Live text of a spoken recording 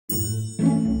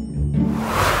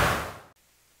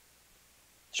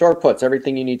short puts,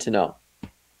 everything you need to know.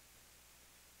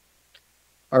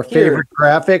 Our favorite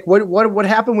graphic. What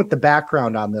happened with the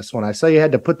background on this one? I saw you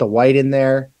had to put the white in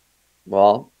there.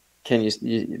 Well,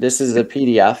 this is a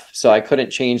PDF, so I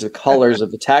couldn't change the colors of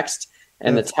the text,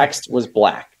 and the text was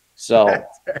black. So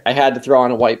I had to throw on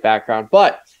a white background.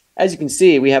 But as you can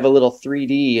see, we have a little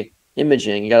 3D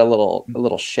imaging. You got a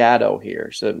little shadow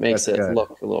here, so it makes it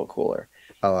look a little cooler.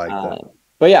 I like that.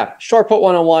 But yeah, short put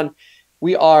 101.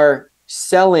 We are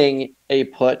selling a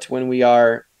put when we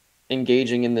are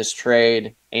engaging in this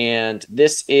trade, and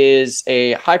this is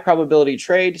a high probability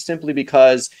trade simply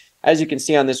because, as you can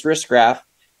see on this risk graph,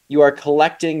 you are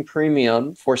collecting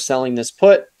premium for selling this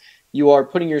put. You are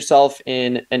putting yourself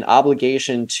in an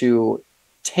obligation to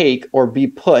take or be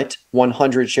put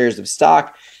 100 shares of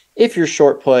stock. If your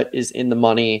short put is in the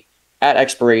money at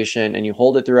expiration and you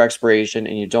hold it through expiration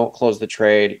and you don't close the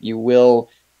trade, you will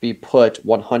be put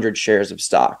 100 shares of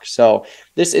stock. So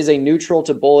this is a neutral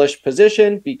to bullish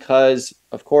position because,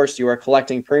 of course, you are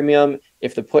collecting premium.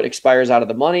 If the put expires out of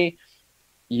the money,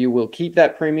 you will keep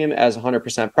that premium as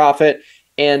 100% profit.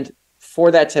 And for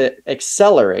that to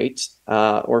accelerate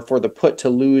or for the put to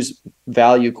lose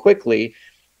value quickly,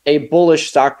 a bullish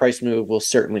stock price move will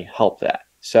certainly help that.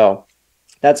 So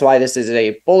that's why this is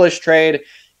a bullish trade,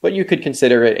 but you could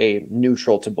consider it a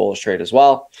neutral to bullish trade as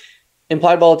well.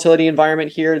 Implied volatility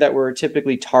environment here that we're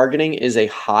typically targeting is a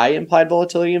high implied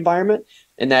volatility environment.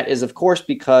 And that is, of course,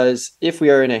 because if we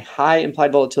are in a high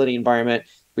implied volatility environment,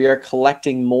 we are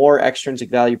collecting more extrinsic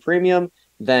value premium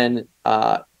than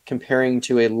comparing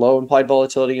to a low implied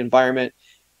volatility environment.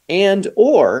 And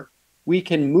or we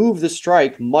can move the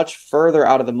strike much further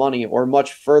out of the money or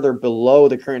much further below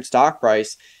the current stock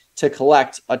price to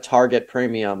collect a target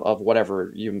premium of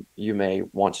whatever you may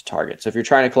want to target. So if you're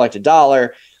trying to collect $1,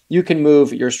 you can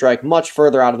move your strike much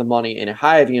further out of the money in a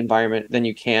high IV environment than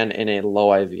you can in a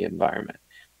low IV environment.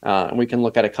 And we can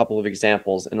look at a couple of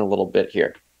examples in a little bit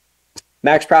here.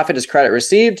 Max profit is credit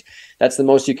received. That's the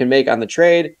most you can make on the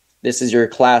trade. This is your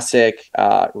classic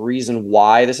reason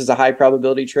why this is a high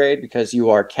probability trade, because you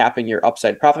are capping your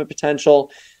upside profit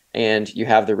potential and you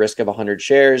have the risk of 100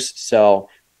 shares. So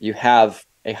you have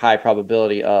a high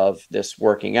probability of this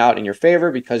working out in your favor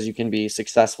because you can be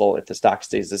successful if the stock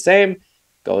stays the same,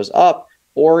 goes up,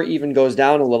 or even goes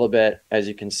down a little bit, as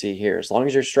you can see here. As long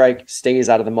as your strike stays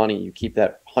out of the money, you keep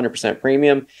that 100%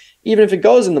 premium. Even if it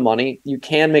goes in the money, you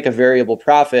can make a variable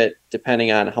profit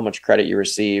depending on how much credit you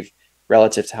receive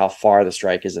relative to how far the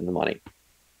strike is in the money.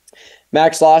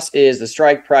 Max loss is the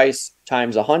strike price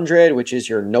times 100, which is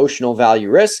your notional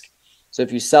value risk. So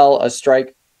if you sell a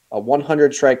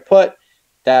 100 strike put,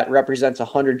 that represents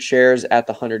 100 shares at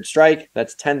the 100 strike.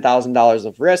 That's $10,000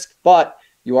 of risk, but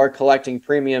you are collecting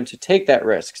premium to take that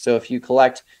risk. So if you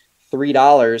collect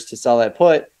 $3 to sell that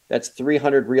put, that's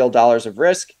 300 real dollars of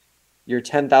risk. Your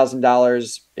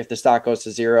 $10,000, if the stock goes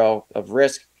to zero of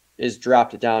risk, is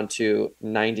dropped down to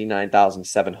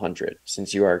 99,700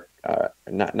 since you are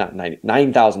not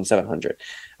 9,700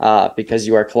 because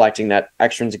you are collecting that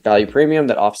extrinsic value premium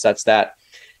that offsets that.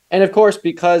 And of course,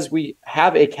 because we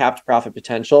have a capped profit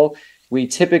potential, we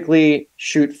typically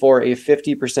shoot for a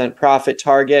 50% profit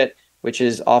target, which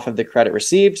is off of the credit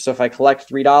received. So if I collect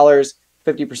 $3,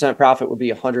 50% profit would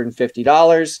be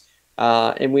 $150.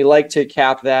 And we like to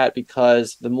cap that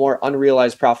because the more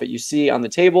unrealized profit you see on the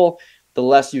table, the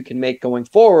less you can make going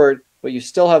forward, but you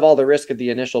still have all the risk of the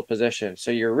initial position. So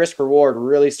your risk reward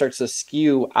really starts to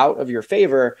skew out of your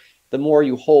favor the more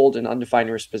you hold an undefined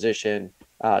risk position,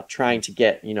 trying to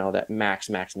get, that max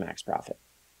profit.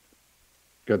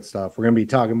 Good stuff. We're going to be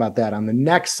talking about that on the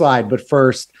next slide. But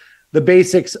first, the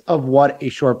basics of what a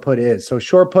short put is. So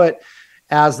short put,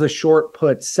 as the short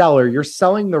put seller, you're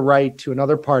selling the right to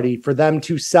another party for them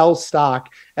to sell stock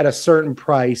at a certain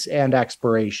price and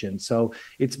expiration. So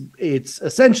it's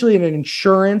essentially an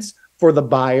insurance for the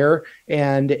buyer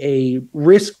and a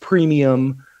risk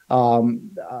premium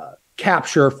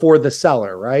capture for the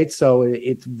seller, right? So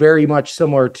it's very much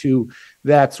similar to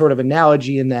that sort of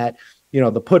analogy in that,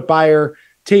 the put buyer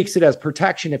takes it as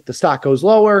protection if the stock goes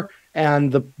lower,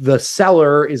 and the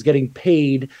seller is getting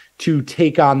paid to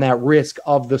take on that risk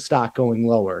of the stock going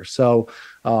lower. So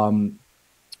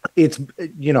it's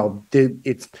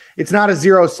not a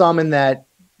zero sum in that,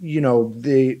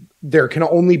 there can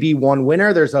only be one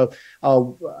winner. There's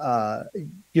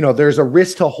there's a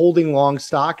risk to holding long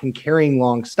stock and carrying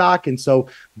long stock. And so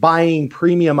buying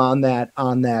premium on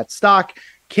that stock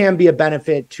can be a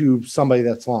benefit to somebody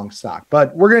that's long stock.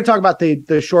 But we're going to talk about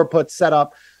the short put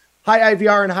setup High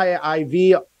IVR and high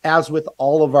IV, as with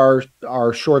all of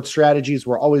our short strategies,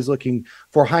 we're always looking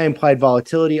for high implied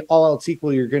volatility. All else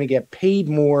equal, you're going to get paid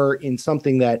more in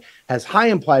something that has high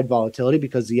implied volatility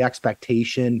because the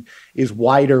expectation is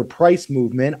wider price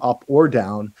movement up or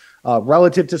down.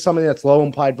 Relative to something that's low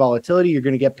implied volatility, you're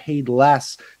going to get paid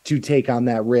less to take on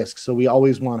that risk. So we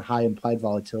always want high implied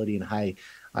volatility and high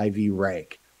IV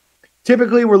rank.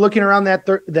 Typically, we're looking around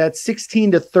that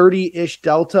 16 to 30-ish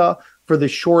delta for the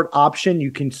short option.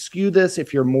 You can skew this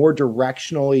if you're more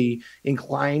directionally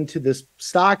inclined to this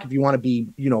stock. If you want to be,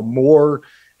 more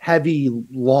heavy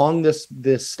long this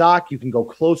stock, you can go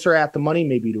closer at the money,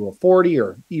 maybe to a 40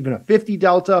 or even a 50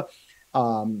 delta.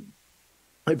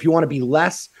 If you want to be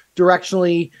less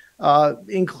directionally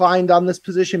inclined on this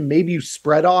position, maybe you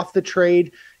spread off the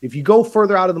trade. If you go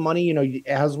further out of the money,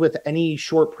 as with any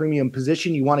short premium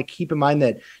position, you want to keep in mind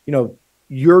that,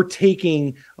 you're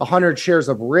taking 100 shares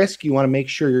of risk. You want to make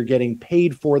sure you're getting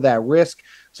paid for that risk.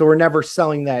 So we're never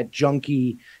selling that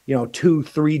junky,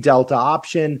 2-3 delta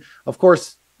option. Of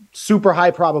course, super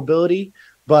high probability,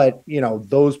 but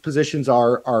those positions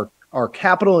are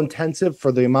capital intensive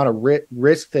for the amount of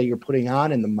risk that you're putting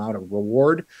on and the amount of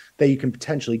reward that you can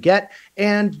potentially get.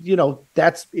 And,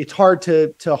 it's hard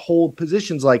to hold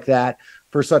positions like that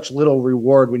for such little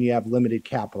reward when you have limited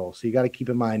capital. So you got to keep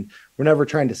in mind, we're never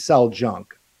trying to sell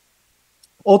junk.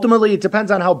 Ultimately, it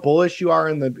depends on how bullish you are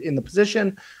in the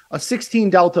position. A 16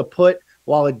 delta put,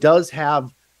 while it does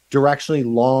have directionally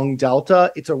long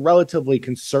delta, it's a relatively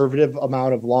conservative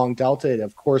amount of long delta. It,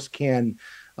 of course, can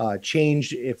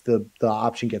change if the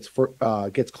option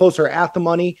gets closer at the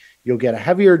money. You'll get a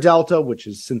heavier delta, which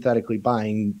is synthetically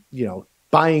buying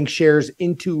shares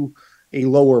into a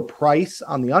lower price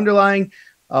on the underlying.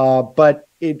 But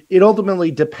it ultimately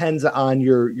depends on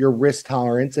your risk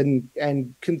tolerance,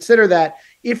 and consider that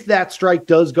if that strike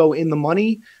does go in the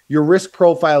money, your risk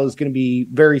profile is going to be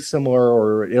very similar,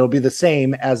 or it'll be the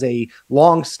same as a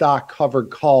long stock covered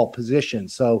call position.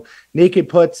 So naked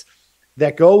puts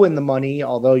that go in the money,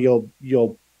 although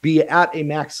you'll be at a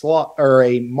max loss or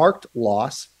a marked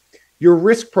loss, your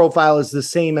risk profile is the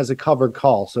same as a covered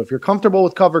call. So if you're comfortable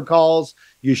with covered calls,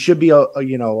 you should be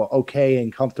okay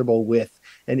and comfortable with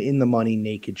an in the money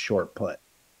naked short put.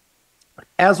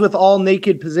 As with all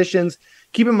naked positions,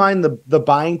 keep in mind the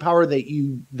buying power that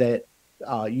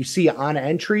you see on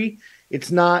entry. It's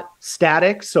not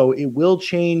static, so it will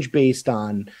change based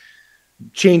on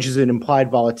changes in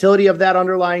implied volatility of that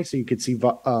underlying. So you could see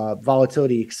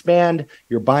volatility expand.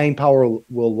 Your buying power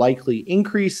will likely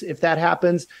increase if that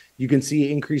happens. You can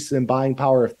see increases in buying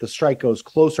power if the strike goes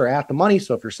closer at the money.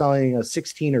 So if you're selling a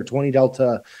 16 or 20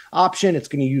 delta option, it's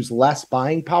going to use less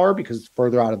buying power because it's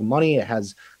further out of the money. It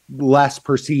has less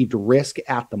perceived risk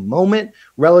at the moment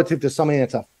relative to something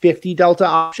that's a 50 delta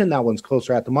option. That one's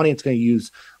closer at the money. It's going to use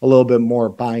a little bit more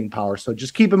buying power. So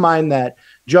just keep in mind that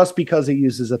just because it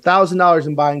uses $1,000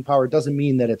 in buying power doesn't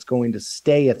mean that it's going to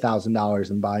stay $1,000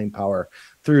 in buying power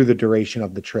through the duration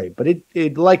of the trade, but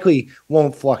it likely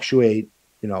won't fluctuate,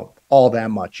 all that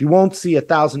much. You won't see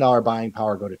 $1,000 buying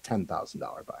power go to $10,000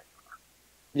 buying power.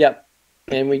 Yep.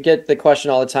 And we get the question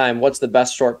all the time, what's the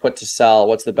best short put to sell?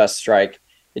 What's the best strike?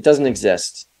 It doesn't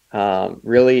exist.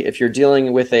 Really, if you're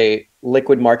dealing with a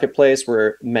liquid marketplace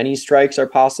where many strikes are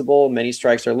possible, many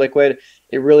strikes are liquid,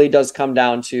 it really does come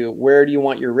down to where do you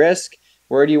want your risk?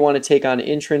 Where do you want to take on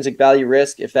intrinsic value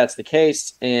risk if that's the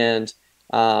case? And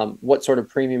what sort of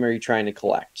premium are you trying to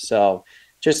collect? So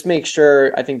just make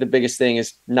sure, I think the biggest thing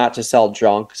is not to sell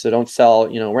junk. So don't sell,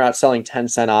 we're not selling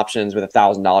 10-cent options with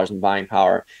 $1,000 in buying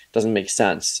power. It doesn't make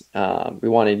sense. We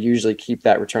want to usually keep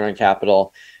that return on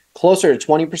capital closer to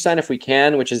 20% if we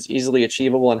can, which is easily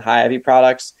achievable in high heavy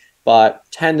products, but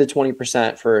 10 to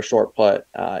 20% for a short put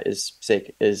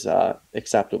is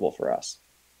acceptable for us.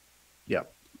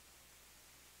 Yep.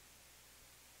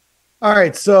 All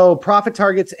right. So profit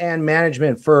targets and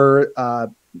management. For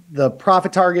the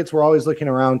profit targets, we're always looking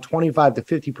around 25 to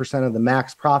 50% of the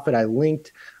max profit. I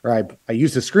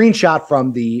used a screenshot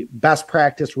from the best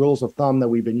practice rules of thumb that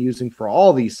we've been using for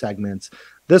all these segments.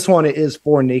 This one is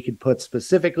for naked puts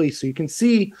specifically. So you can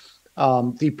see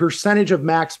the percentage of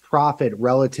max profit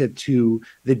relative to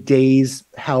the days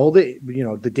held,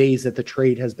 the days that the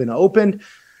trade has been opened.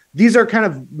 These are kind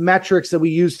of metrics that we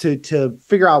use to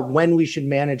figure out when we should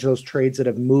manage those trades that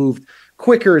have moved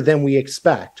quicker than we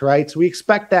expect, right? So we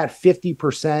expect that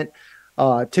 50%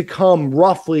 to come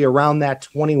roughly around that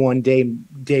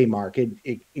 21-day mark.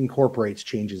 It incorporates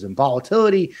changes in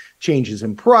volatility, changes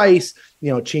in price,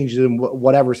 changes in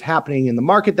whatever's happening in the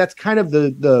market. That's kind of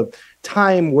the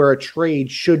time where a trade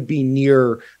should be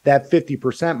near that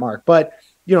 50% mark. But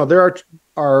there are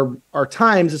are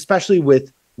times, especially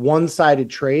with one-sided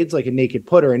trades like a naked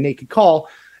put or a naked call,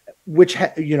 which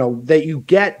that you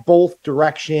get both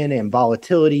direction and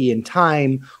volatility and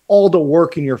time all to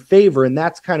work in your favor, and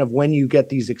that's kind of when you get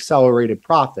these accelerated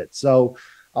profits. So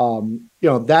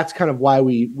that's kind of why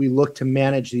we look to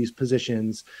manage these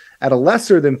positions at a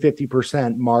lesser than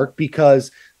 50% mark,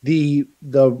 because the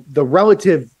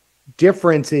relative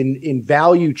difference in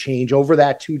value change over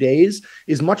that 2 days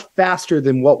is much faster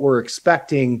than what we're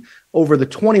expecting over the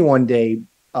 21-day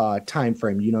time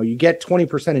frame. You get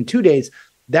 20% in 2 days.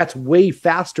 That's way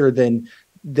faster than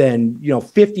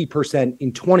 50%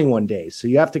 in 21 days. So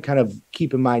you have to kind of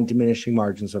keep in mind diminishing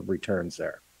margins of returns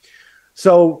there.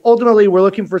 So ultimately, we're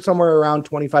looking for somewhere around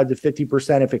 25 to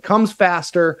 50%. If it comes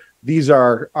faster, these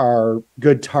are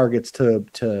good targets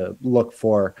to look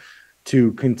for,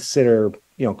 to consider,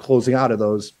 closing out of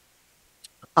those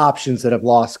options that have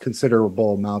lost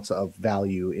considerable amounts of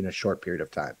value in a short period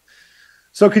of time.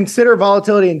 So consider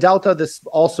volatility and delta. This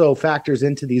also factors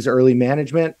into these early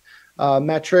management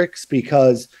metrics,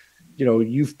 because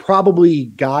you've probably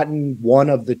gotten one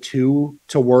of the two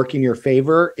to work in your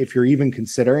favor if you're even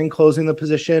considering closing the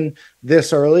position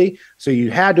this early. So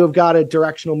you had to have got a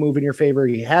directional move in your favor.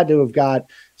 You had to have got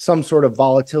some sort of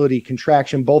volatility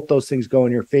contraction. Both those things go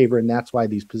in your favor, and that's why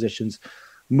these positions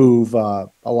move a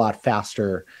lot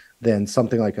faster than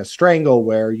something like a strangle,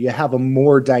 where you have a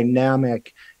more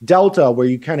dynamic delta where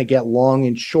you kind of get long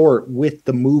and short with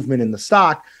the movement in the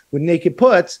stock. With naked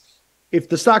puts, if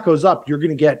the stock goes up, you're going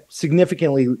to get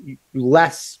significantly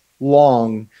less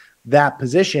long that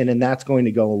position, and that's going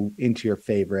to go into your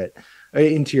favor.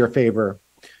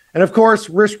 And of course,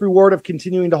 risk reward of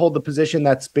continuing to hold the position.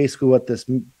 That's basically what this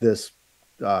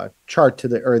chart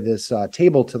this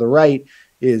table to the right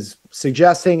is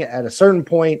suggesting. At a certain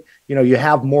point, you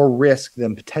have more risk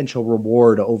than potential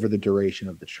reward over the duration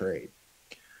of the trade.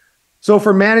 So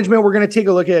for management, we're going to take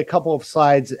a look at a couple of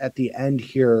slides at the end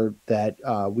here that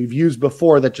we've used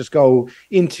before that just go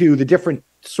into the different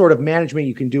sort of management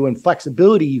you can do and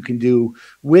flexibility you can do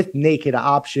with naked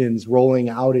options rolling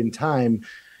out in time.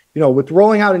 With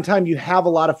rolling out in time, you have a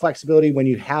lot of flexibility when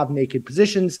you have naked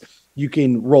positions. You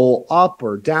can roll up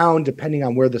or down depending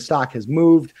on where the stock has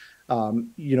moved.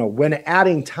 When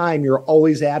adding time, you're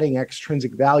always adding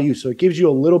extrinsic value. So it gives you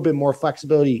a little bit more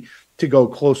flexibility to go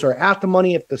closer at the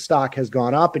money if the stock has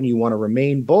gone up and you want to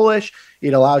remain bullish.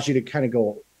 It allows you to kind of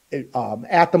go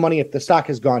at the money if the stock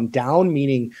has gone down,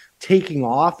 meaning taking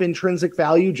off intrinsic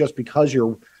value just because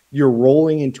you're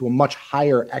rolling into a much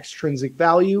higher extrinsic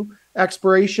value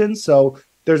expiration. So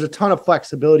there's a ton of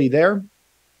flexibility there.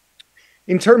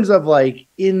 In terms of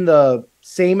in the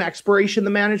same expiration,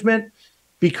 the management,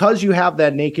 because you have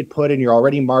that naked put and you're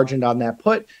already margined on that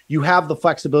put, you have the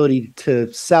flexibility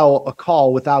to sell a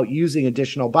call without using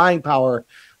additional buying power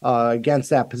against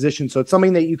that position. So it's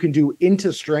something that you can do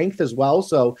into strength as well.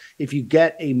 So if you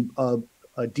get a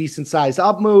decent sized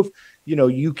up move,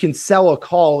 you can sell a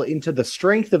call into the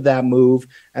strength of that move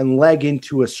and leg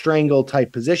into a strangle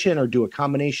type position, or do a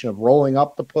combination of rolling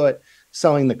up the put,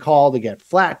 selling the call to get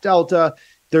flat delta.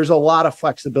 There's a lot of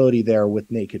flexibility there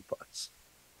with naked puts.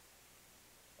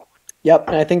 Yep.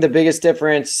 And I think the biggest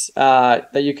difference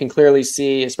that you can clearly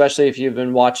see, especially if you've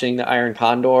been watching the Iron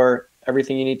Condor,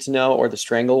 Everything You Need to Know, or the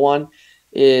Strangle one,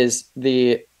 is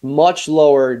the much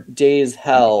lower days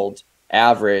held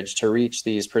average to reach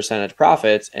these percentage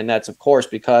profits. And that's, of course,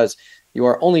 because you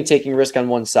are only taking risk on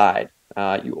one side.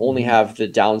 You only have the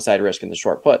downside risk in the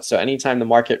short puts. So anytime the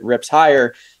market rips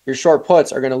higher, your short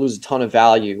puts are going to lose a ton of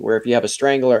value. Where if you have a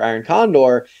Strangle or Iron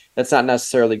Condor, that's not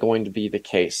necessarily going to be the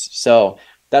case. So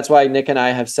that's why Nick and I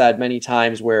have said many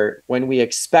times, where when we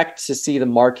expect to see the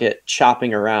market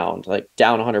chopping around, like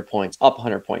down 100 points, up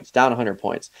 100 points, down 100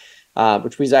 points,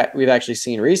 which we've actually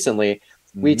seen recently,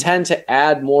 we tend to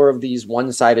add more of these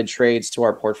one-sided trades to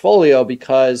our portfolio,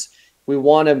 because we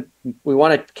want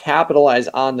to capitalize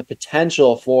on the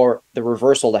potential for the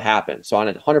reversal to happen. So on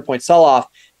a 100-point sell-off,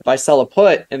 if I sell a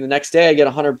put and the next day I get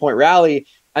a 100-point rally,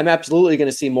 I'm absolutely going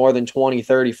to see more than 20,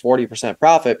 30, 40%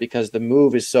 profit, because the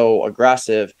move is so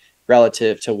aggressive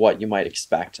relative to what you might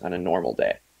expect on a normal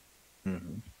day.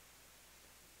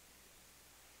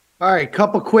 All right,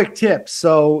 couple quick tips.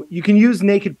 So you can use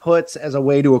naked puts as a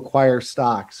way to acquire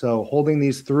stock. So holding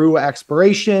these through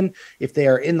expiration, if they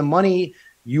are in the money,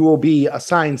 you will be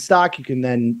assigned stock. You can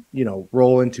then,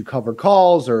 roll into covered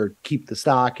calls or keep the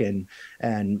stock and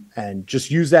just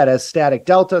use that as static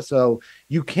delta. So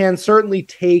you can certainly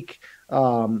take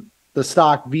the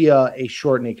stock via a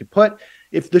short naked put.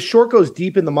 if the short goes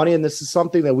deep in the money, and this is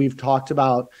something that we've talked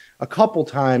about a couple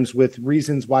times with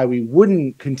reasons why we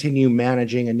wouldn't continue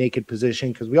managing a naked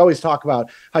position, because we always talk about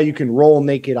how you can roll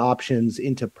naked options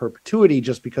into perpetuity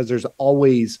just because there's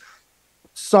always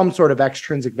some sort of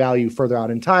extrinsic value further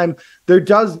out in time.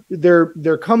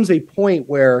 There comes a point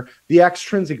where the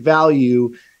extrinsic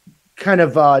value kind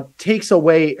of takes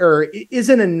away or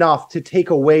isn't enough to take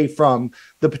away from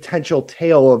the potential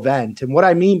tail event. And what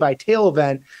I mean by tail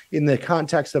event in the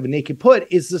context of a naked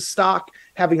put is the stock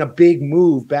having a big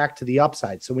move back to the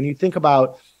upside. So when you think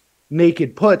about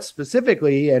naked puts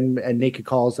specifically and naked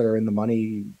calls that are in the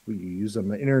money, we use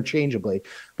them interchangeably,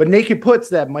 but naked puts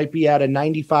that might be at a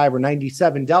 95 or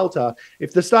 97 delta,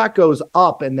 if the stock goes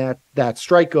up and that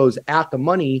strike goes at the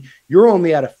money, you're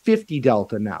only at a 50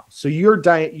 delta now. So your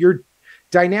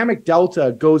dynamic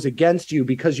delta goes against you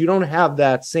because you don't have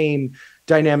that same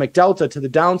dynamic delta to the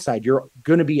downside. You're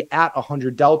going to be at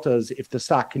 100 deltas if the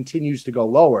stock continues to go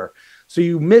lower. So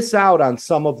you miss out on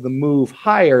some of the move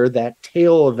higher, that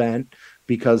tail event,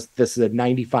 because this is a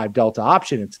 95 delta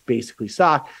option. It's basically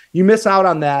stock. You miss out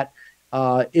on that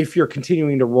if you're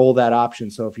continuing to roll that option.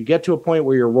 So if you get to a point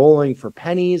where you're rolling for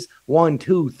pennies, 1,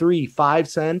 2, 3, 5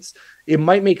 cents, it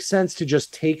might make sense to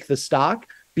just take the stock,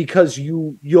 because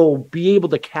you'll be able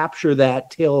to capture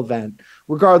that tail event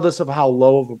regardless of how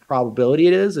low of a probability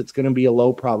it is. It's going to be a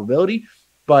low probability,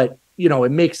 but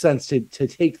it makes sense to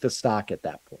take the stock at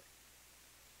that point.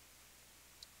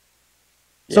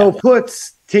 So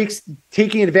puts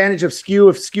taking advantage of skew.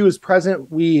 If skew is present,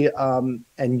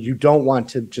 and you don't want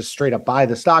to just straight up buy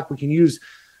the stock, we can use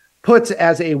puts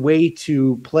as a way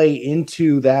to play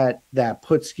into that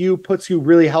put skew. Put skew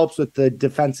really helps with the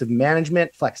defensive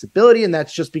management flexibility, and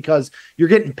that's just because you're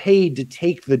getting paid to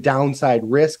take the downside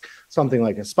risk. Something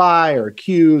like a SPY or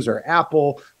Qs or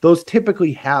Apple, those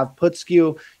typically have put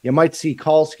skew. You might see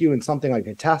call skew in something like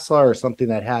a Tesla or something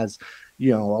that has a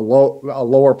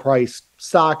lower price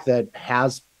stock that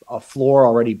has a floor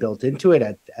already built into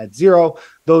it at 0.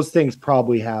 Those things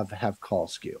probably have call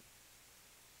skew.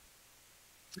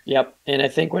 Yep. And I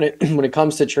think when it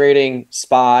comes to trading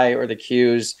SPY or the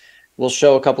Qs, we'll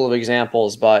show a couple of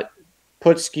examples, but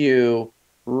put skew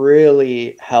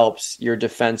really helps your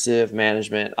defensive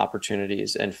management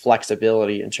opportunities and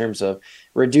flexibility in terms of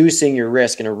reducing your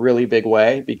risk in a really big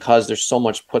way, because there's so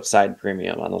much put side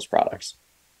premium on those products.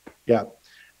 Yeah.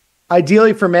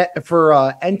 Ideally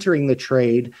for entering the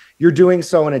trade, you're doing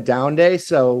so in a down day.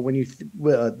 So when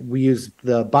we use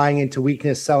the buying into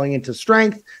weakness, selling into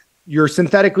strength, you're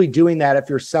synthetically doing that if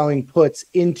you're selling puts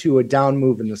into a down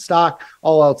move in the stock.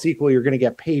 All else equal, you're going to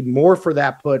get paid more for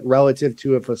that put relative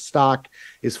to if a stock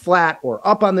is flat or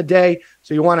up on the day.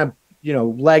 So you want to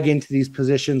leg into these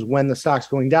positions when the stock's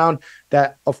going down.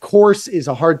 That, of course, is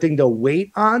a hard thing to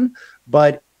wait on,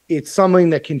 but it's something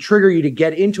that can trigger you to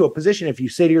get into a position. If you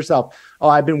say to yourself, oh,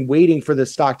 I've been waiting for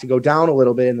this stock to go down a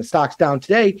little bit and the stock's down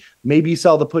today, maybe you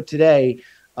sell the put today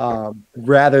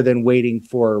rather than waiting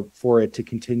for it to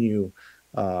continue,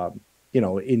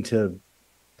 into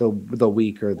the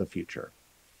week or the future.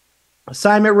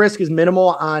 Assignment risk is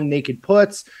minimal on naked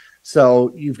puts.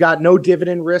 So you've got no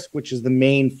dividend risk, which is the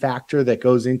main factor that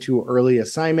goes into early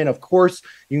assignment. Of course,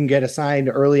 you can get assigned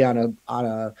early on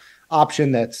a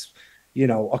option that's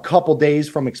a couple days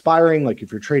from expiring. Like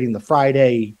if you're trading the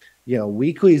Friday,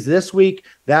 weeklies this week,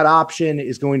 that option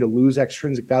is going to lose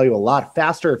extrinsic value a lot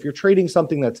faster. If you're trading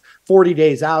something that's 40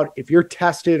 days out, if you're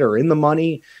tested or in the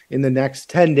money in the next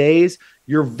 10 days,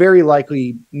 you're very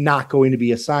likely not going to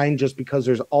be assigned, just because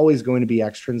there's always going to be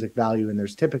extrinsic value. And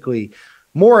there's typically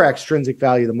more extrinsic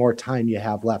value the more time you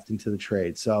have left into the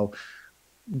trade. So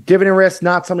dividend risk,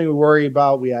 not something we worry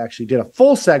about. We actually did a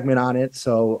full segment on it.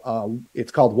 So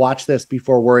it's called Watch This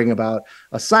Before Worrying About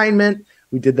Assignment.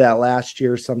 We did that last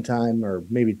year sometime, or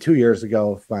maybe 2 years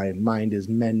ago, if my mind is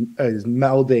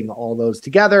melding all those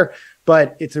together.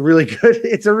 But it's a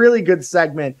really good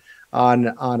segment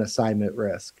on assignment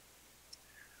risk.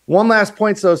 One last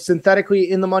point. So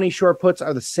synthetically in the money, short puts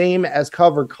are the same as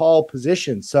covered call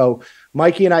positions. So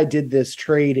Mikey and I did this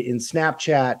trade in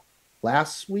Snapchat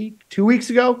last week, 2 weeks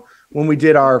ago, when we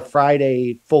did our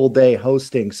Friday full day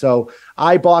hosting. So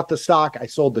I bought the stock. I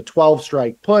sold the 12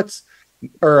 strike puts,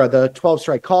 or the 12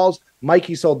 strike calls.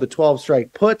 Mikey sold the 12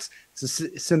 strike puts.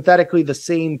 It's synthetically the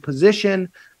same position.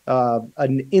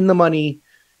 An in the money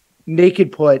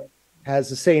naked put has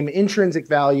the same intrinsic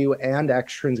value and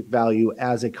extrinsic value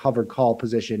as a covered call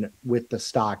position with the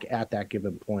stock at that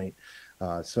given point.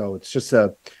 So it's just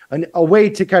a way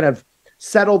to kind of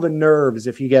settle the nerves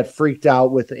if you get freaked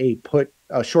out with a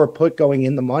short put going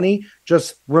in the money.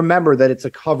 Just remember that it's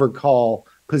a covered call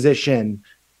position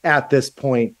at this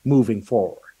point moving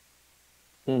forward.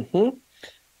 Mm-hmm.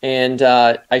 And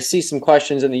I see some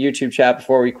questions in the YouTube chat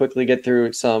before we quickly get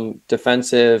through some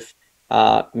defensive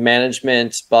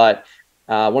management. But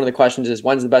one of the questions is,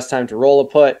 when's the best time to roll a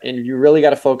put? And you really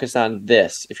got to focus on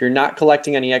this. If you're not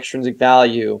collecting any extrinsic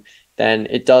value, then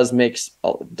it does make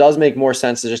more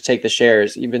sense to just take the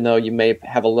shares, even though you may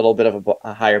have a little bit of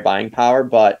a higher buying power.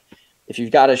 But if you've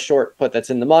got a short put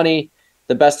that's in the money,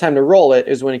 the best time to roll it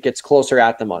is when it gets closer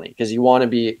at the money, because you want to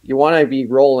be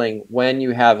rolling when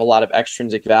you have a lot of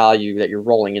extrinsic value that you're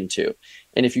rolling into.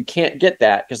 And if you can't get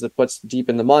that because the put's deep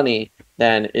in the money,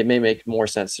 then it may make more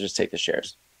sense to just take the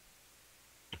shares.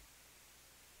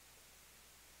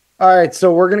 All right,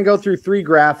 so we're going to go through 3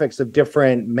 graphics of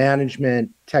different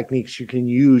management techniques you can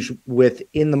use with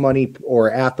in the money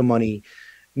or at the money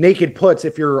naked puts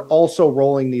if you're also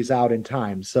rolling these out in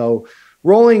time. So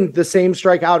rolling the same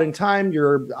strike out in time,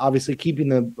 you're obviously keeping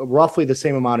the roughly the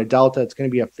same amount of delta. It's going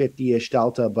to be a 50-ish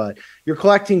delta, but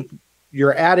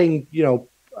you're adding,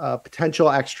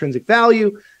 potential extrinsic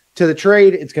value to the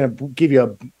trade. It's going to give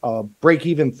you a break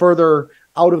even further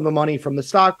out of the money from the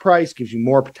stock price, gives you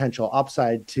more potential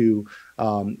upside to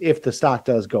if the stock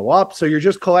does go up. So you're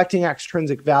just collecting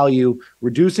extrinsic value,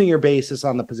 reducing your basis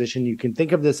on the position. You can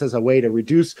think of this as a way to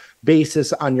reduce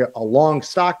basis on a long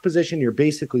stock position. You're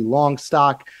basically long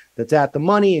stock that's at the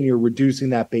money, and you're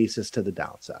reducing that basis to the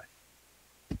downside.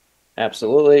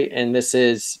 Absolutely. And this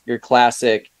is your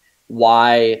classic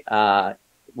why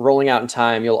rolling out in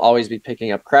time, you'll always be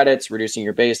picking up credits, reducing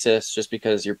your basis, just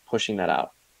because you're pushing that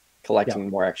out, collecting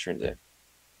more extrinsic.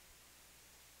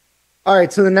 All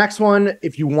right, so the next one,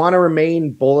 if you want to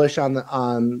remain bullish on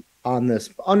this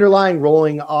underlying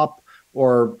rolling up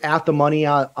or at the money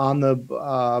on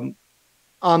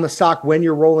the stock when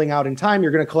you're rolling out in time,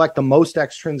 you're going to collect the most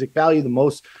extrinsic value, the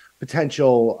most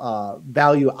potential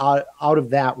value out of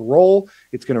that roll.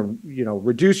 It's going to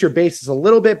reduce your basis a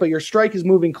little bit, but your strike is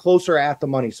moving closer at the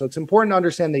money. So it's important to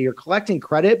understand that you're collecting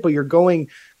credit, but you're going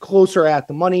closer at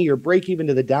the money. Your break even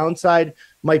to the downside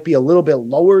might be a little bit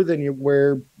lower than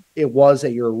where it was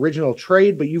at your original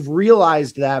trade, but you've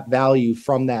realized that value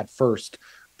from that first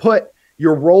put.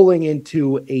 You're rolling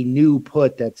into a new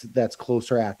put that's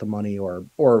closer at the money,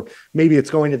 or maybe it's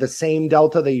going to the same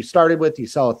delta that you started with. You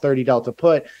sell a 30 delta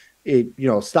put,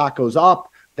 stock goes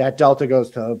up, that delta goes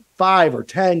to 5 or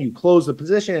 10, you close the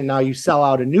position, and now you sell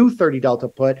out a new 30 delta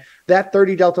put. That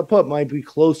 30 delta put might be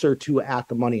closer to at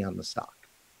the money on the stock.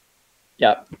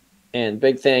 Yep. And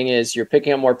big thing is you're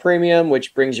picking up more premium,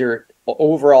 which brings your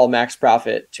overall max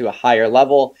profit to a higher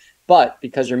level. But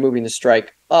because you're moving the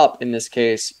strike up, in this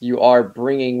case, you are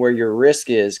bringing where your risk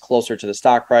is closer to the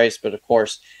stock price. But of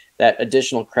course, that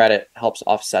additional credit helps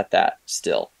offset that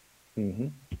still. Mm-hmm.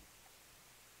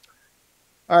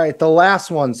 All right, the last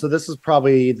one. So this is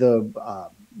probably the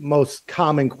most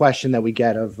common question that we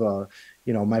get of,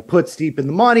 my put's deep in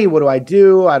the money. What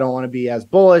do? I don't want to be as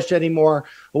bullish anymore.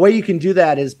 The way you can do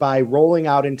that is by rolling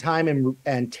out in time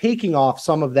and taking off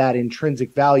some of that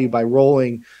intrinsic value by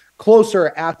rolling closer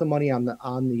at the money on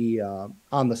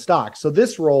the stock. So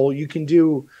this roll you can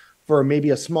do for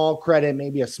maybe a small credit,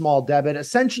 maybe a small debit,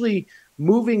 essentially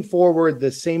moving forward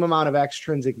the same amount of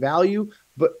extrinsic value,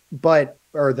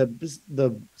 or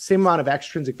the same amount of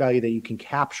extrinsic value that you can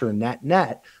capture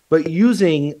net, but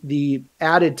using the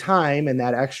added time and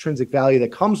that extrinsic value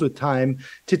that comes with time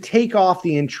to take off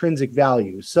the intrinsic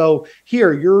value. So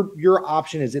here, your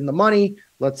option is in the money.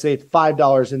 Let's say it's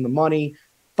 $5 in the money,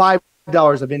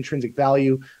 $5 of intrinsic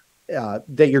value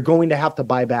that you're going to have to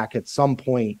buy back at some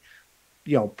point,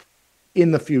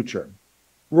 in the future.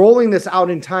 Rolling this out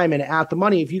in time and at the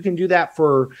money, if you can do that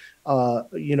for,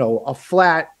 a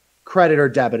flat credit or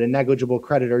debit, a negligible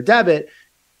credit or debit,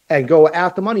 and go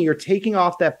at the money, you're taking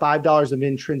off that $5 of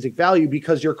intrinsic value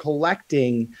because you're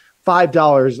collecting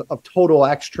 $5 of total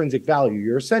extrinsic value.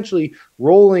 You're essentially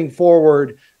rolling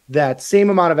forward that same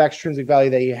amount of extrinsic value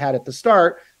that you had at the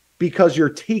start because you're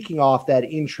taking off that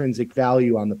intrinsic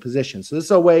value on the position. So this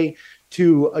is a way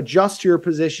to adjust your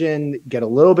position, get a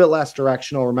little bit less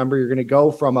directional. Remember, you're going to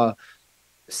go from a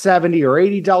 70 or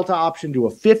 80 delta option to a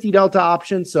 50 delta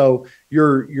option. So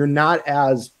you're not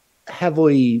as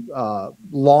heavily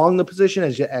long the position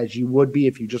as you would be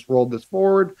if you just rolled this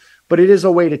forward, but it is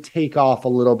a way to take off a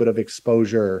little bit of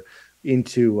exposure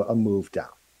into a move down.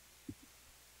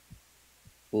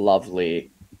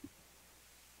 Lovely.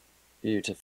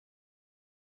 Beautiful.